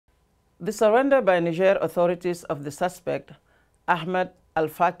The surrender by Niger authorities of the suspect, Ahmad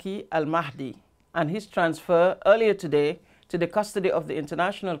al-Faqi al-Mahdi, and his transfer earlier today to the custody of the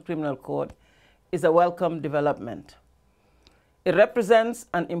International Criminal Court is a welcome development. It represents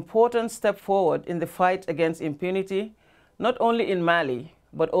an important step forward in the fight against impunity, not only in Mali,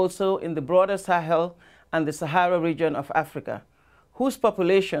 but also in the broader Sahel and the Sahara region of Africa, whose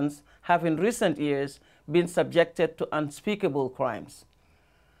populations have in recent years been subjected to unspeakable crimes.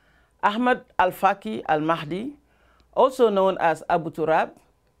 Ahmad al-Faqi al-Mahdi, also known as Abou Tourab,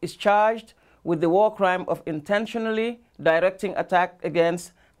 is charged with the war crime of intentionally directing attack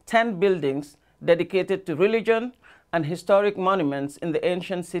against 10 buildings dedicated to religion and historic monuments in the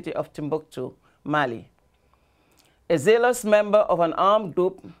ancient city of Timbuktu, Mali. A zealous member of an armed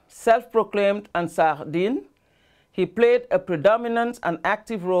group, self-proclaimed Ansar Dine, he played a predominant and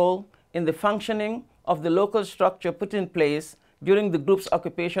active role in the functioning of the local structure put in place during the group's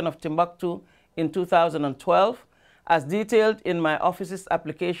occupation of Timbuktu in 2012, as detailed in my office's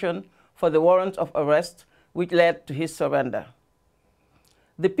application for the warrant of arrest, which led to his surrender.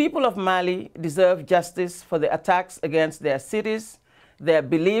 The people of Mali deserve justice for the attacks against their cities, their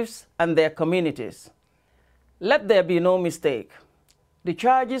beliefs, and their communities. Let there be no mistake. The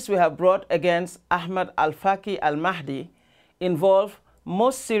charges we have brought against Ahmad al-Faqi al-Mahdi involve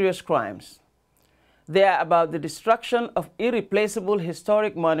most serious crimes. They are about the destruction of irreplaceable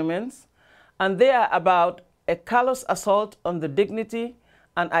historic monuments, and they are about a callous assault on the dignity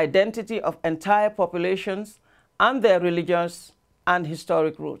and identity of entire populations and their religious and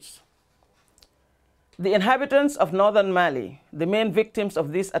historic roots. The inhabitants of northern Mali, the main victims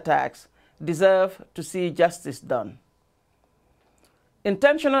of these attacks, deserve to see justice done.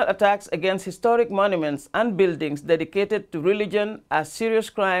 Intentional attacks against historic monuments and buildings dedicated to religion are serious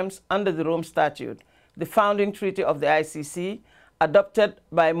crimes under the Rome Statute, the founding treaty of the ICC, adopted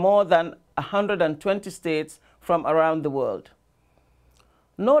by more than 120 states from around the world.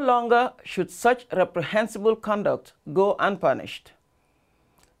 No longer should such reprehensible conduct go unpunished.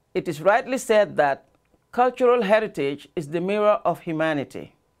 It is rightly said that cultural heritage is the mirror of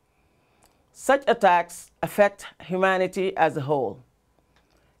humanity. Such attacks affect humanity as a whole.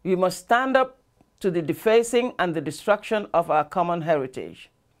 We must stand up to the defacing and the destruction of our common heritage.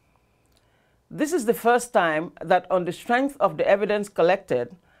 This is the first time that on the strength of the evidence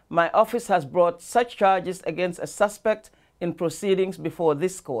collected, my office has brought such charges against a suspect in proceedings before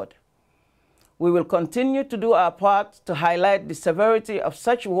this court. We will continue to do our part to highlight the severity of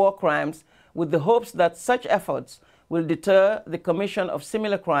such war crimes with the hopes that such efforts will deter the commission of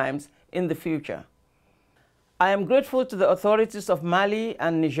similar crimes in the future. I am grateful to the authorities of Mali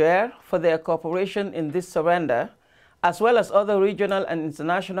and Niger for their cooperation in this surrender, as well as other regional and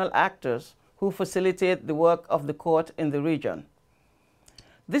international actors who facilitate the work of the court in the region.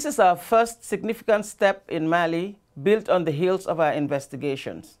 This is our first significant step in Mali, built on the heels of our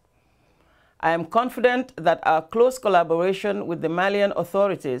investigations. I am confident that our close collaboration with the Malian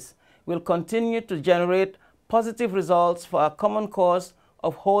authorities will continue to generate positive results for our common cause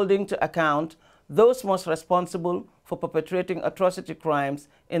of holding to account those most responsible for perpetrating atrocity crimes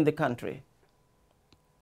in the country.